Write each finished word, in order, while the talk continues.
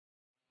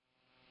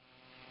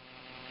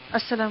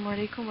السلام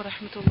عليكم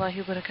ورحمة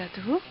الله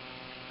وبركاته.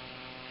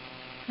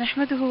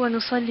 نحمده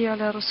ونصلي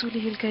على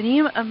رسوله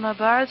الكريم. أما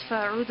بعد،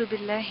 فأعوذ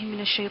بالله من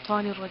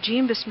الشيطان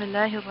الرجيم. بسم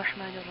الله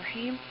الرحمن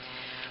الرحيم.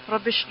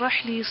 رب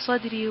اشرح لي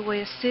صدري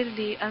ويسر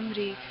لي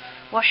أمري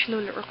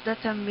واحلل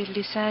عقدة من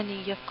لساني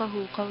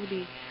يفقه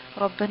قولي.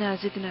 ربنا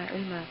زدنا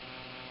علما.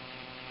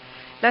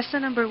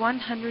 Lesson number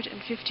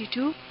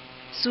 152,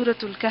 Surah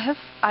Al-Kahf,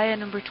 ayah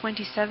number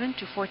 27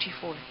 to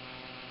 44.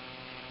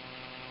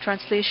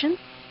 Translation: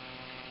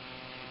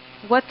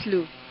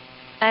 Watlu,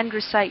 and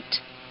recite.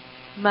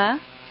 Ma,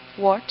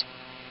 what?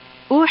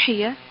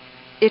 Uhiya,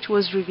 it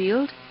was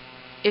revealed,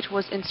 it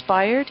was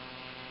inspired.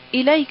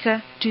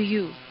 Ilayka, to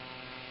you.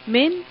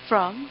 Min,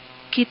 from.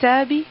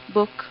 Kitabi,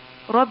 book.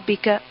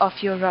 Rabbika, of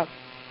your Rabb.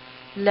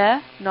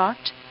 La,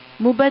 not.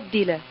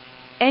 Mubaddila,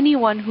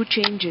 anyone who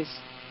changes.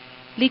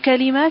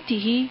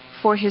 Likalimatihi,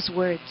 for his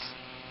words.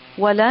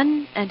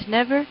 Walan, and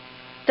never.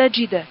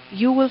 Tajida,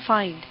 you will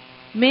find.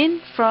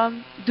 Min,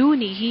 from.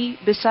 Dunihi,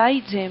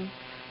 besides him.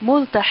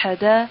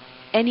 Multahada,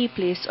 any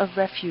place of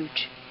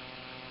refuge.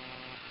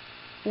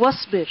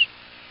 Wasbir,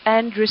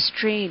 and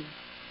restrain.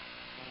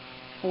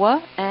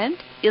 Wa, and.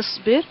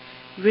 Isbir,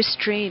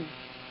 restrain.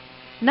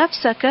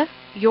 Nafsaka,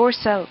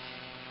 yourself.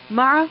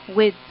 Ma'a,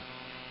 with.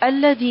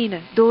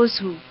 Alladina, those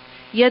who.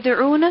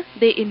 Yad'una,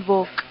 they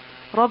invoke.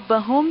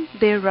 Rabbahum,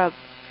 their Rabb.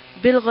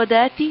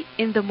 Bilghadati,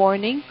 in the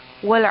morning.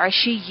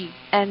 Wal-ashiyi,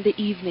 and the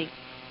evening.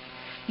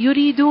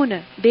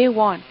 Yuriduna, they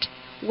want.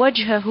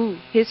 Wajhahu,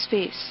 his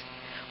face.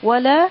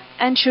 Wala,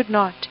 and should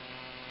not.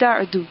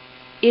 Ta'du,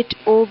 it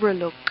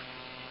overlook.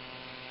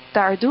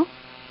 Ta'du,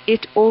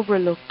 it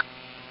overlook.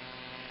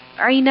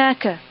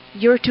 Aynaka,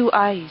 your two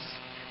eyes.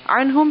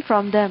 Anhum,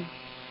 from them.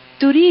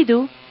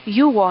 Turidu,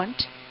 you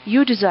want,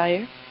 you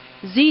desire.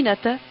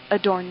 Zinata,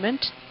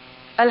 adornment.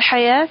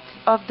 Al-hayat,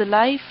 of the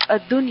life.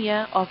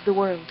 Ad-dunya, of the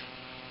world.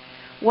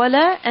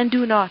 Wala, and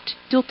do not.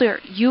 Tutir,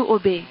 you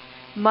obey.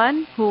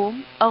 Man,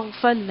 whom.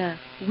 Aghfalna,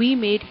 we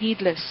made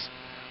heedless.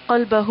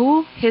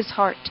 Qalbahu, his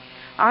heart.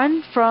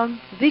 An, from.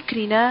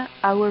 Dhikrina,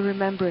 our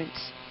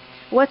remembrance.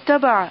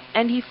 Wattaba'a,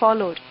 and he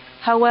followed.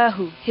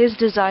 Hawahu, his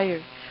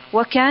desire.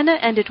 Wakana,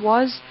 and it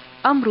was.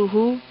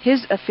 Amruhu,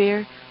 his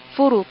affair.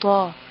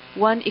 Furuta,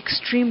 one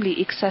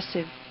extremely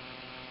excessive.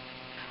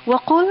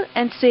 Waqul,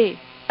 and say.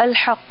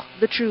 Al-haq,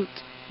 the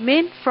truth.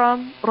 Min,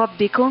 from.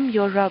 Rabbikum,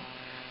 your Rabb.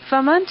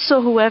 Faman,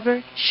 so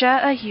whoever.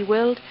 Sha'a, he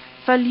willed.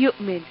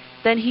 Falyu'min,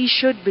 then he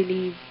should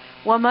believe.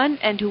 Waman,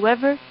 and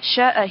whoever.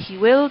 Sha'a, he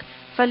willed.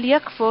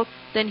 Falyakfur,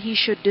 then he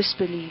should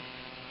disbelieve.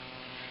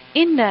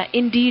 Inna,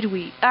 indeed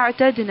we.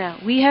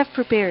 A'tadna, we have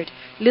prepared.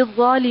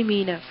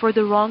 Lidhalimina, for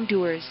the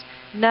wrongdoers.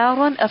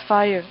 Naran, a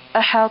fire.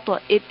 Ahata,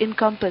 it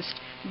encompassed.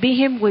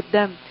 Bihim, with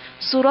them.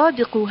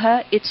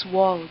 Suradiquha, its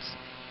walls.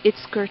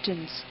 Its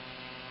curtains.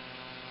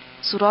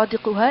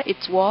 Suradiquha,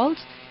 its walls.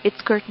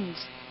 Its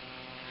curtains.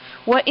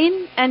 Wa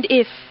in, and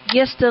if.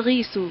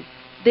 Yastaghisu,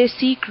 they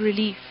seek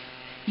relief.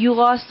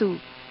 Yughasu,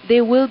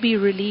 they will be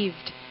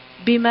relieved.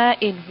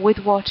 Bima'in, with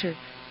water.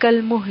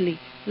 Kalmuhli,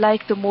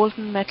 like the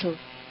molten metal.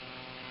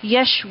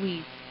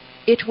 Yashwi,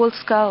 it will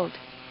scald.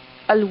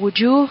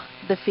 Al-wujuh,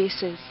 the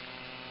faces.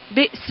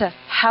 Bi'sa,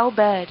 how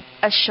bad.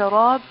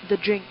 Ash-sharab, the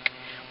drink.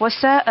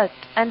 Wasa'at,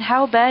 and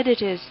how bad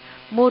it is.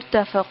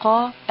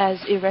 Murtafaqa,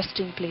 as a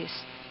resting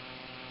place.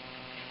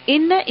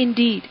 Inna,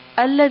 indeed.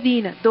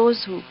 Alladhina,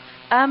 those who.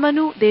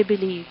 Amanu, they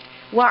believed.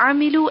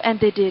 Wa'amilu, and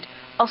they did.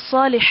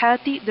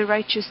 As-salihati, the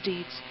righteous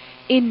deeds.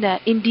 Inna,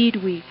 indeed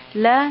we.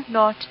 La,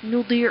 not.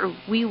 Nudi'u,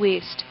 we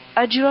waste.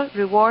 Ajra,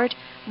 reward.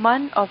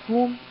 Man, of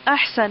whom.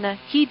 Ahsana,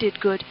 he did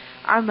good.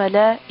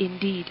 Amala,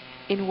 indeed,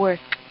 in work.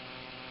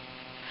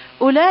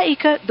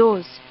 Ulaika,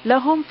 those.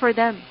 Lahum, for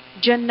them.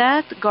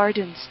 Jannat,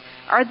 gardens.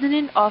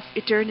 Adnin, of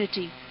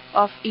eternity.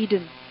 Of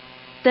Eden.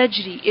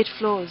 Tajri, it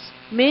flows.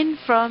 Min,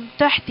 from.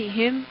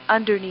 Tahtihim,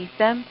 underneath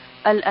them.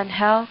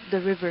 Al-anhar, the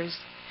rivers.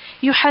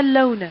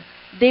 Yuhallawna,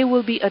 they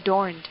will be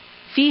adorned.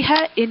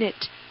 Fiha, in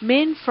it.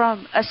 Min,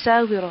 from.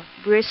 Asawira,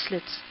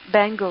 bracelets.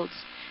 Bangles.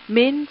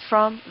 Min,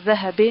 from.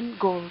 Dhahabin,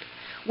 gold.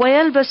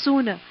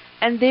 Wayalbasuna,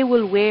 and they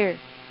will wear.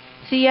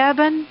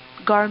 Thiyaban,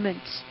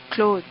 garments.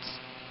 Clothes.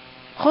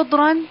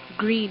 Khudran,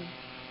 green.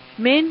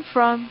 Min,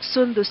 from.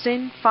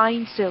 Sundusin,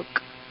 fine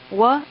silk.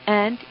 Wa,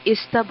 and.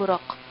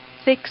 Istabraq,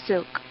 thick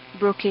silk.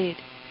 Brocade.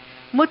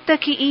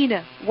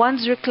 Muttaki'ina,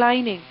 ones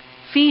reclining.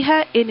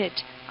 Fiha, in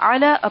it.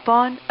 Ala,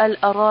 upon.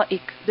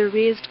 Al-ara'ik, the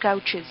raised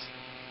couches.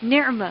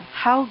 Ni'ma,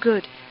 how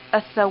good.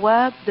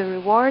 Al-thawab, the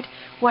reward.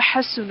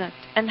 Wa-hasunat,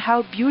 and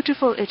how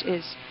beautiful it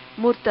is.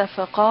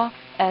 Murtafaqa,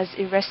 as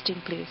a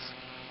resting place.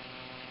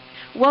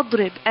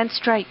 Wadrib, and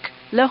strike.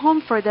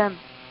 Lahum, for them.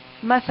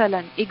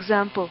 Mathalan,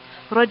 example.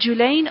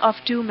 Rajulain, of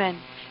two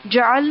men.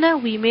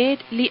 Ja'alna, we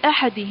made.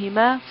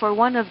 Li-ahadihima, for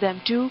one of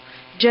them two.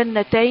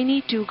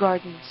 Jannataini, two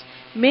gardens.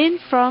 Min,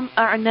 from.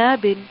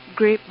 A'nabin,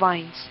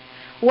 grapevines.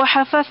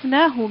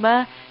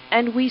 Wahafafnahuma,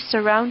 and we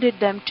surrounded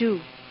them too.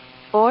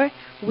 Or,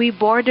 we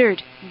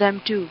bordered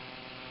them too.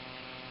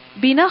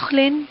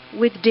 Binakhlin,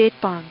 with date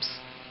palms.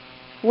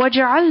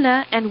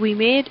 وَجَعَلْنَا, and we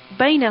made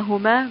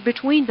بَيْنَهُمَا,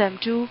 between them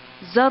two,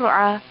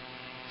 زَرْعًا,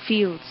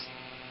 fields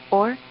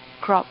or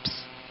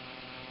crops.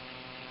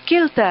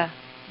 Kilta,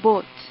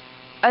 both.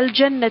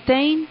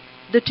 Al-Jannatain,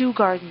 the two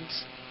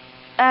gardens.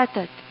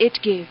 Atat, it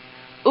gave.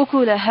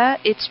 Ukulaha,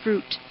 its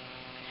fruit.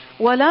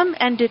 Walam,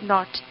 and did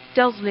not.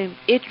 Tazlim,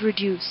 it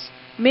reduce.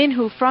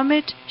 Minhu, from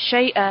it.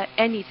 Shay'a,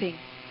 anything.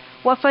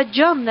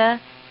 Wafajjarna,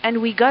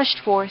 and we gushed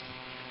forth.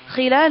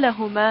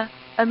 Khilalahuma,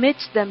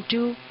 amidst them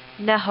two.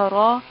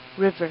 Nahara,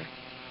 river.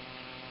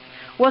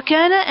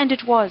 Wakana, and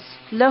it was.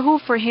 Lahu,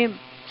 for him.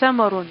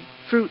 Thamarun,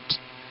 fruit.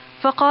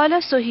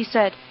 Faqala, so he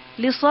said.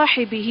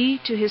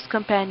 لصاحبه, to his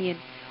companion.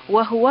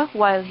 وهو,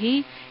 while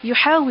he.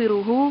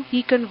 يحاوره,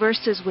 he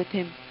converses with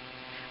him.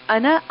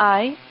 Ana,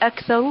 I.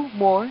 أكثر,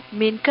 more.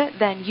 Minka,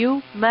 than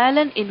you.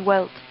 Malan, in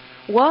wealth.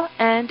 Wa,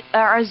 and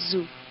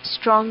أعز,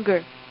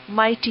 stronger,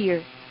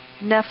 mightier.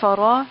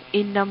 Nafara,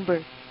 in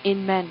number,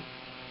 in men.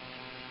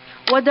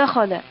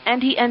 ودخل,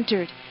 and he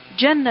entered.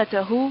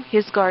 جنته,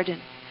 his garden.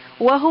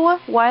 وهو,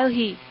 while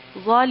he.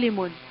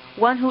 ظالم,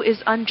 one who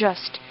is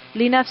unjust.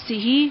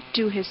 لنفسه,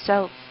 to his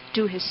self,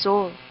 to his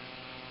soul.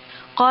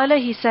 قال,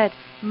 he said.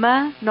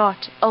 Ma,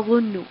 not.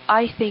 أظن,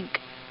 I think.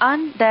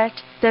 An,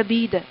 that.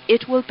 Tabida,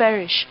 it will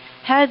perish.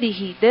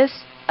 هذه,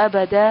 this.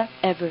 Abada,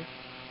 ever.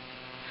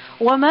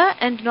 وما,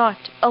 and not.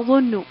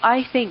 أظن,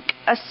 I think.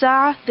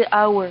 الساعة, the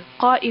hour.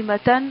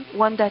 قائمة,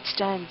 one that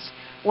stands,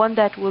 one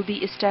that will be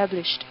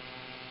established.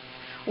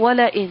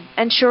 ولئن,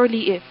 and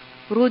surely if.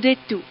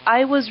 رددت,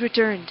 I was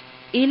returned.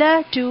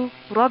 إلى, to.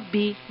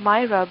 Rabbi,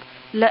 my Rabb.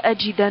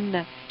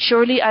 لأجدن,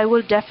 surely I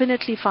will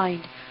definitely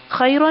find.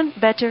 خيرا,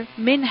 better.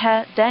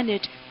 Minha, than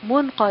it.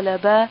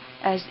 منقلبا,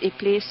 as a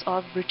place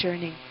of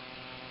returning.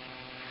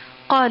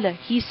 قال,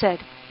 he said.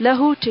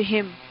 له, to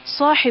him.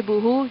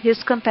 صاحبه,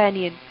 his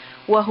companion.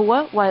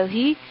 وهو, while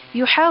he.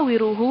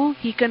 يحاوره,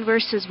 he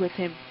converses with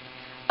him.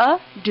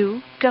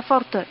 Do.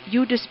 كفرت,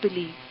 you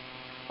disbelieve.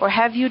 Or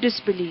have you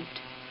disbelieved?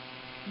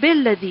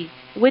 بالذي,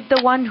 with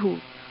the one who.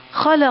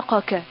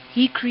 خلقك,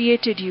 he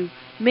created you.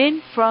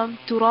 Min, from.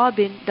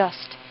 turabin,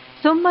 dust.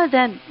 ثم,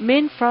 then.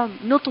 Min, from.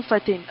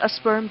 نطفة, a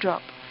sperm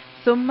drop.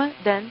 ثم,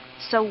 then.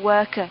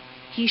 سواك,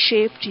 he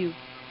shaped you.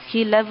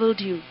 He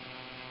leveled you.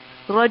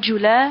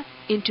 رجلا,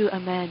 into a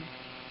man.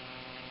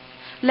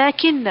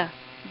 لكن,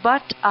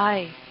 but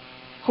I.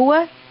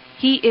 هو,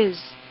 he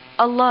is.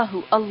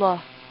 Allahu,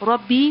 Allah.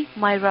 Rabbi,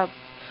 my Rabb.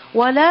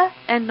 ولا,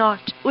 and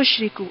not.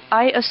 أشرك,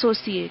 I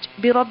associate.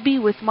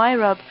 بربي, with my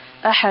Rabb.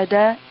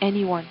 أحدا,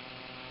 anyone.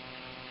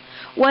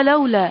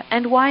 ولولا,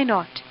 and why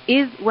not.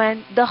 إذ,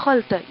 when.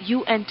 دخلت,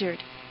 you entered.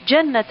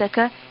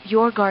 جنتك,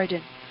 your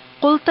garden.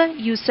 قلت,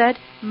 you said.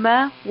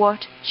 ما,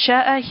 what.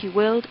 شاء, he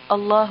willed.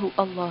 Allahu,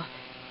 Allah.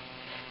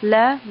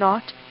 لا,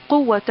 not.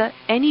 قوة,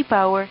 any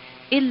power.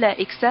 إلا,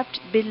 except.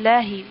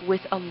 بالله,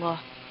 with Allah.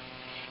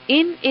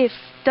 In, if.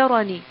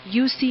 ترني,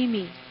 you see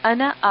me.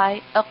 أنا,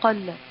 I.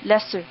 أقل,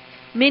 lesser.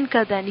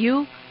 منك, than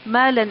you.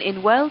 مالا,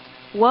 in wealth.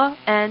 و,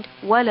 and.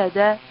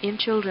 ولدا, in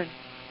children.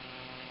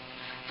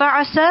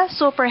 فعسى,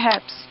 so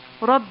perhaps.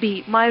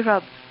 Rabbi, my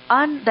Rabb.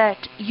 An,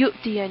 that.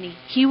 يؤتيني,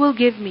 he will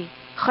give me.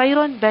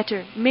 خيرا,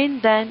 better. Min,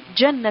 than.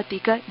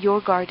 جنتك,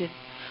 your garden.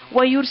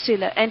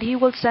 ويرسل, and he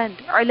will send.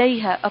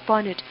 عليها,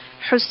 upon it.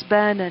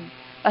 حسبانا,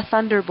 a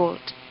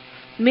thunderbolt.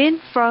 Min,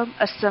 from.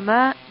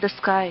 السماء, the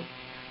sky.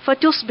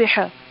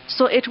 فتصبح,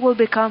 so it will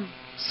become.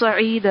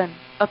 صعيدا,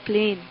 a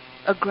plain,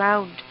 a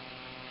ground.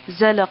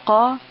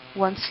 زلقا,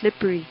 one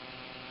slippery.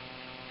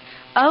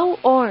 أو,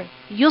 or.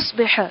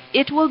 يصبح,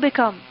 it will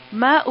become.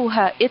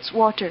 ماؤها, its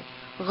water.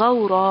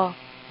 غورا,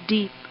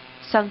 deep,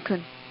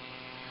 sunken.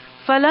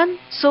 فلن,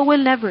 so will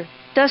never.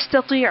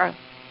 تستطيع,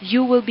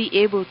 you will be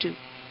able to.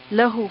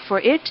 له, for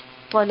it.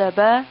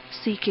 طلبا,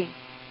 seeking,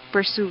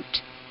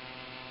 pursuit.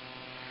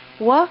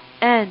 و,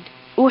 and.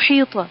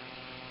 أحيط,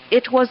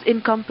 it was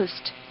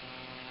encompassed.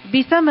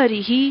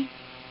 بثمره,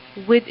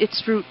 with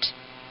its fruit.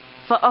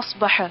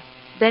 فأصبح,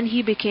 then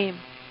he became.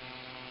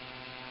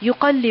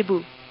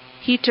 يقلب,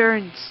 he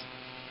turns.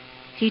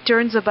 He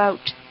turns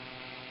about.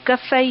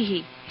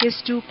 كفيه,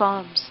 his two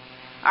palms.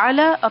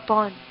 على,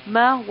 upon.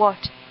 ما,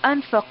 what.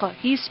 أنفق,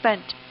 he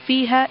spent.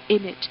 فيها,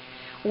 in it.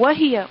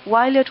 وهي,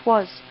 while it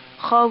was.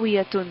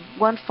 خاوية,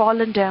 one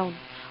fallen down.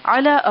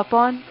 على,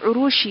 upon.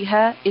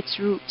 عروشها, its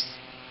roots.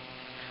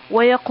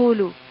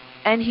 ويقول,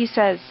 and he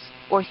says,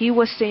 or he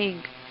was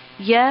saying.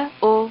 يا,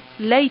 O,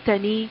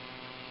 ليتني,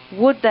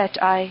 would that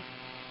I.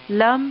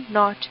 لم,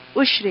 not.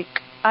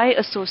 أشرك, I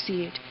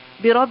associate.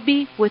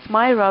 بربي, with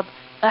my Rabb.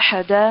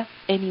 أحدا,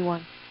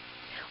 anyone.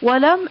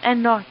 ولم,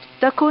 and not.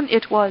 تكن,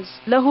 it was.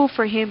 له,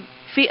 for him.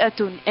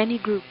 فئة, any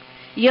group.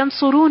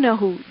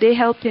 ينصرونه, they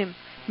help him.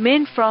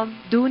 Min, from.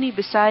 Duni,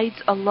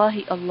 besides.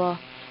 Allahi, Allah.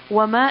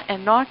 وما,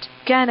 and not.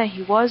 كان,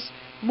 he was.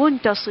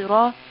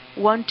 منتصرا,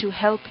 one to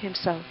help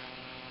himself,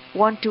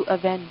 one to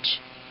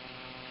avenge.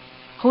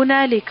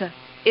 هنالك,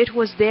 it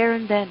was there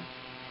and then.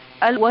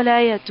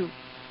 الولاية,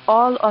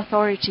 all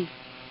authority,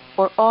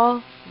 or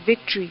all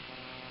victory,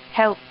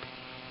 help.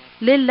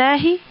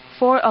 لله,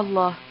 for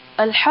Allah.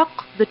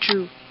 الحق, the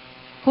true.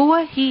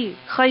 هو, he.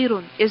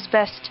 خير, is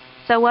best.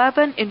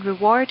 ثوابا, in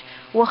reward.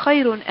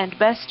 وخير, and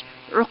best.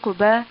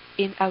 عقبا,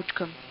 in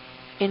outcome.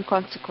 in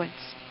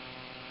consequence.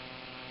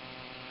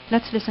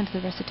 Let's listen to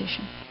the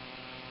recitation.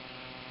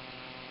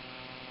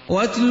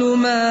 وَاتْلُ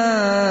مَا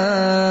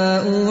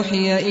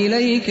أُوحِيَ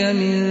إِلَيْكَ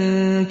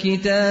مِنْ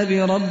كِتَابِ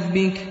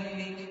رَبِّكَ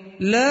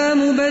لَا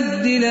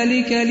مُبَدِّلَ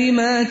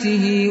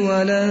لِكَلِمَاتِهِ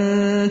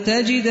وَلَنْ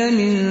تَجِدَ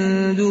مِنْ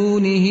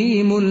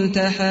دُونِهِ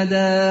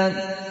مُلْتَحَدًا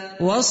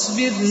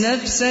وَاصْبِرْ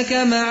نَفْسَكَ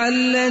مَعَ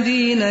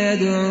الَّذِينَ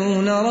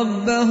يَدْعُونَ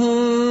رَبَّهُمْ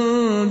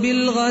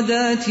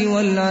بِالْغَدَاةِ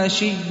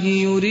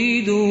وَالْعَشِيِّ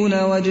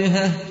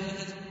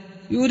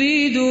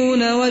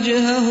يُرِيدُونَ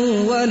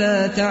وَجْهَهُ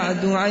وَلَا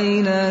تَعْدُ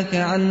عَيْنَاكَ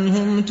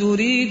عَنْهُمْ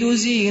تُرِيدُ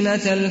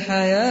زِينَةَ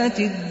الْحَيَاةِ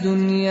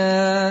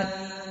الدُّنْيَا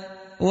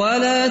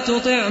وَلَا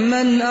تُطِعْ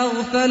مَنْ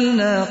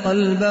أَغْفَلْنَا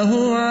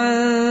قَلْبَهُ عَنْ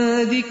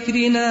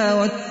ذِكْرِنَا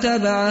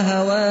وَاتَّبَعَ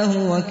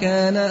هَوَاهُ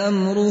وَكَانَ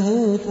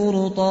أَمْرُهُ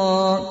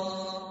فُرُطًا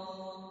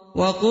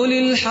وَقُلِ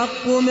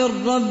الْحَقُّ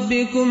مِنْ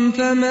رَبِّكُمْ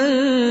فَمَنْ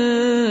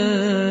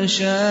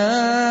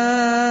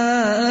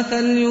شَاءَ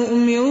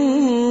فَلْيُؤْمِنْ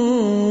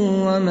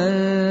وَمَنْ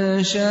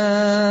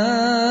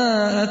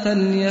شَاءَ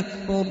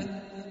فَلْيَكْفُرْ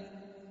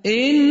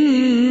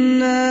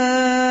إِنَّا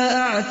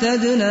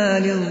أَعْتَدْنَا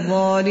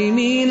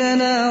لِلظَّالِمِينَ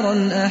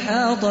نَارًا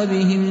أَحَاطَ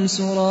بِهِمْ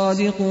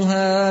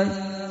سُرَادِقُهَا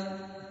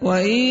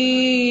وَإِنْ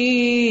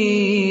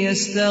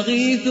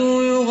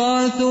يَسْتَغِيثُوا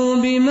يُغَاثُوا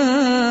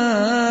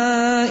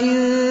بِمَاءٍ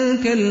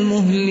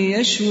كَالْمُهْلِ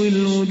يَشْوِي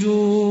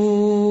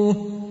الْوُجُوهَ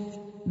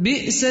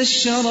بِئْسَ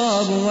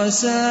الشَّرَابُ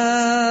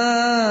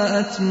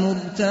وَسَاءَتْ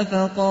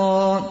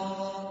مُرْتَفَقًا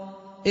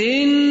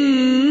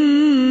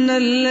إِنَّ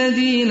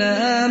الَّذِينَ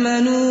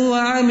آمَنُوا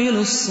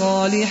وَعَمِلُوا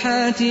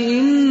الصَّالِحَاتِ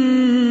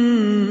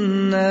إِنَّا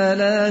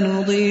لَا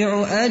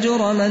نُضِيعُ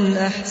أَجْرَ مَنْ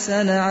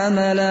أَحْسَنَ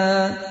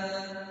عَمَلًا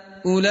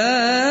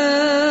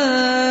أُولَئِكَ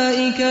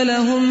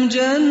لَهُمْ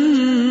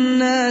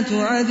جَنَّاتُ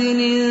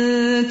عَدْنٍ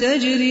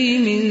تَجْرِي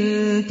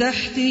مِنْ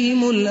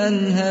تَحْتِهِمُ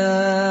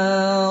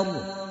الْأَنْهَارُ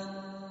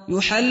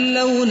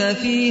يُحَلَّوْنَ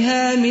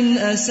فِيهَا مِنْ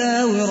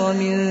أَسَاوِرَ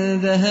مِنْ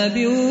ذَهَبٍ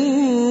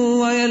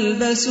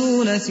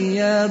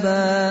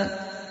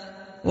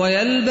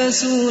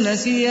وَيَلْبَسُونَ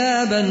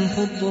ثِيَابًا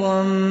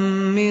خُضْرًا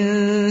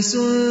مِنْ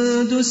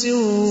سُنْدُسٍ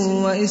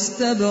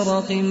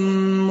وَإِسْتَبْرَقٍ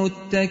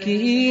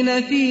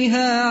مُتَّكِئِينَ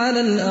فِيهَا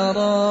عَلَى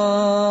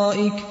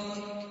الْأَرَائِكِ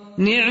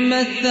نِعْمَ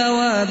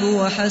الثَّوَابُ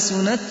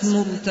وَحَسُنَتْ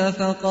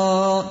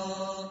مُرْتَفَقًا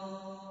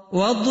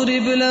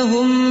وَاضْرِبْ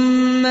لَهُم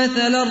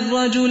مَّثَلًا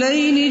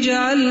رَّجُلَيْنِ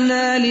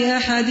جَعَلْنَا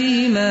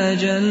لِأَحَدِهِمَا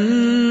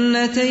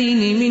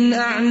جَنَّتَيْنِ مِنْ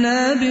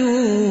أَعْنَابٍ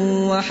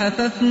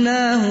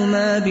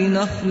وَحَفَفْنَاهُمَا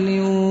بِنَخْلٍ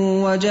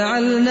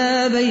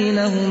وَجَعَلْنَا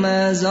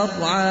بَيْنَهُمَا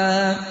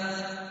زَرْعًا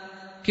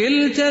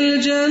كِلْتَا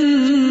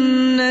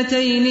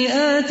الْجَنَّتَيْنِ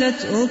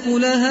آتَتْ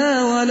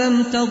أُكُلَهَا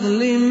وَلَمْ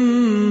تَظْلِم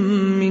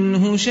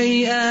مِّنْهُ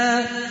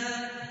شَيْئًا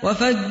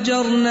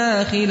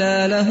وَفَجَّرْنَا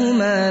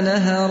خِلَالَهُمَا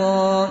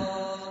نَهَرًا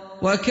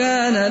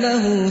وَكَانَ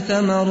لَهُ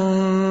ثَمَرٌ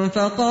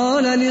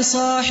فَقَالَ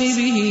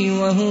لِصَاحِبِهِ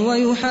وَهُوَ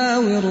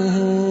يُحَاوِرُهُ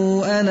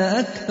أَنَا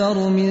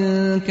أَكْثَرُ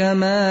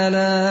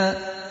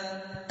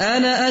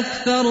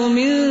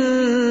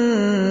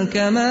مِنكَ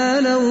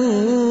مَالًا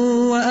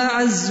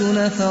وَأَعَزُّ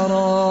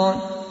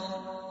نَفَرًا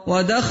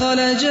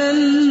وَدَخَلَ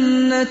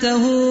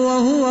جَنَّتَهُ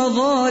وَهُوَ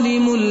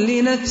ظَالِمٌ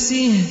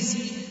لِنَفْسِهِ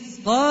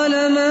قَالَ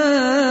مَا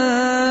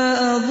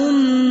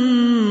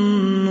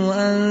أَظُنُّ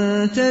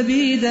أَن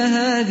تَبِيدَ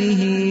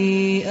هَٰذِهِ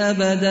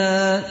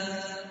أَبَدًا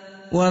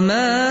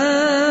وَمَا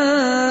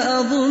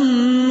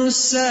أَظُنُّ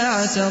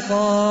السَّاعَةَ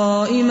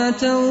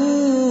قَائِمَةً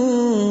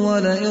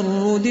وَلَئِن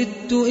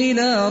رُّدِدتُّ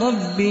إِلَىٰ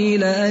رَبِّي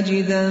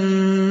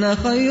لَأَجِدَنَّ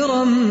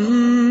خَيْرًا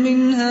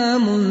مِّنْهَا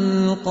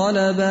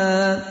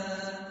مُنقَلَبًا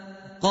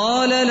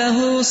قَالَ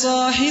لَهُ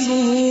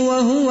صَاحِبُهُ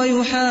وَهُوَ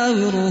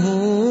يُحَاوِرُهُ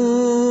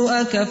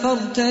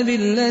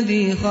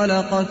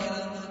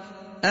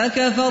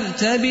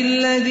أَكَفَرْتَ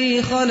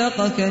بِالَّذِي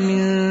خَلَقَكَ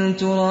مِن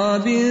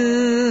تُرَابٍ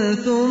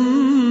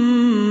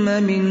ثُمَّ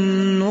مِن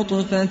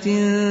نُّطْفَةٍ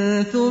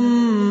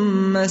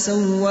ثُمَّ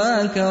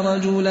سَوَّاكَ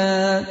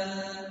رَجُلًا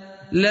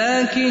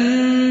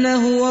لَّٰكِنَّ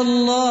هُوَ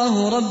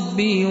اللَّهُ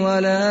رَبِّي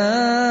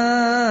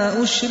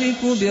وَلَا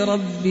أُشْرِكُ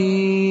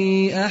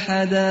بِرَبِّي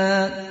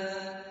أَحَدًا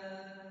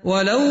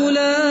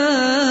وَلَوْلَا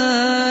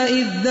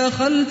إِذْ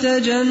دَخَلْتَ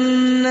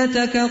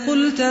جَنَّتَكَ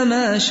قُلْتَ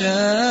مَا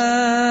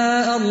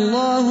شَاءَ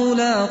اللَّهُ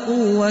لَا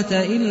قُوَّةَ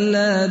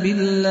إِلَّا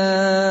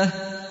بِاللَّهِ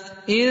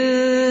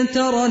إِن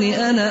تَرَنِ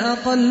أَنَا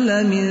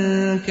أَقَلَّ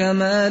مِنكَ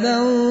مَالًا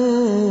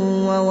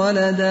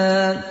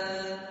وَوَلَدًا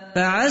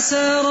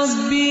فَعَسَىٰ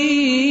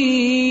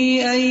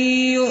رَبِّي أَن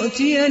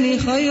يُؤْتِيَنِ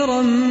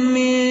خَيْرًا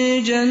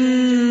مِّن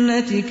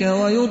جَنَّتِكَ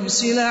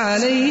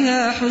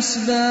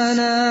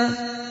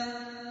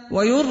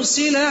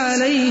وَيُرْسِلَ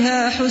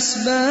عَلَيْهَا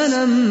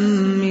حُسْبَانًا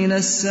مِّنَ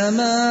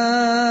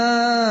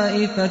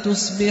السَّمَاءِ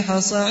فَتُصْبِحَ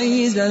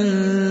صَعِيدًا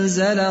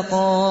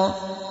زَلَقًا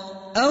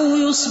أَوْ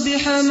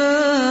يُصْبِحَ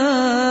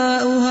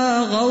مَاؤُهَا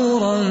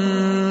غَوْرًا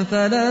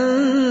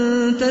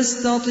فَلَن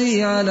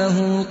تَسْتَطِيعَ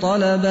لَهُ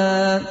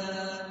طَلَبًا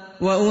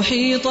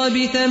وَأُحِيطَ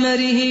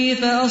بِثَمَرِهِ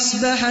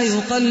فَأَصْبَحَ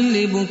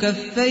يُقَلِّبُ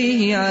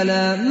كَفَّيْهِ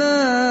عَلَىٰ مَا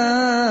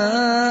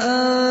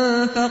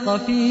أَنفَقَ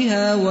فانفق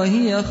فيها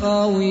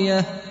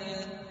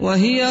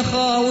وهي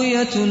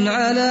خاوية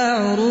على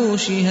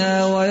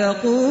عروشها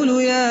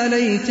ويقول يا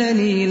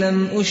ليتني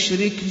لم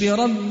أشرك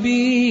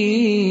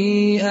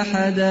بربي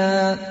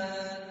أحدا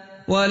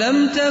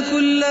ولم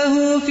تكن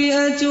له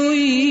فئة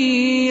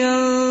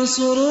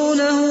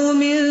ينصرونه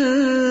من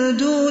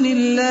دون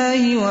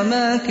الله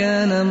وما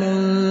كان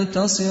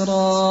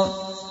منتصرا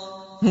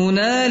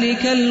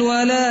هنالك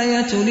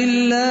الولاية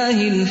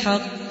لله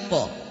الحق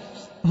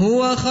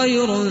هو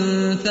خير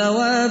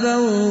ثوابا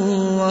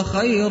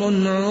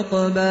وخير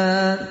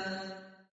عقبا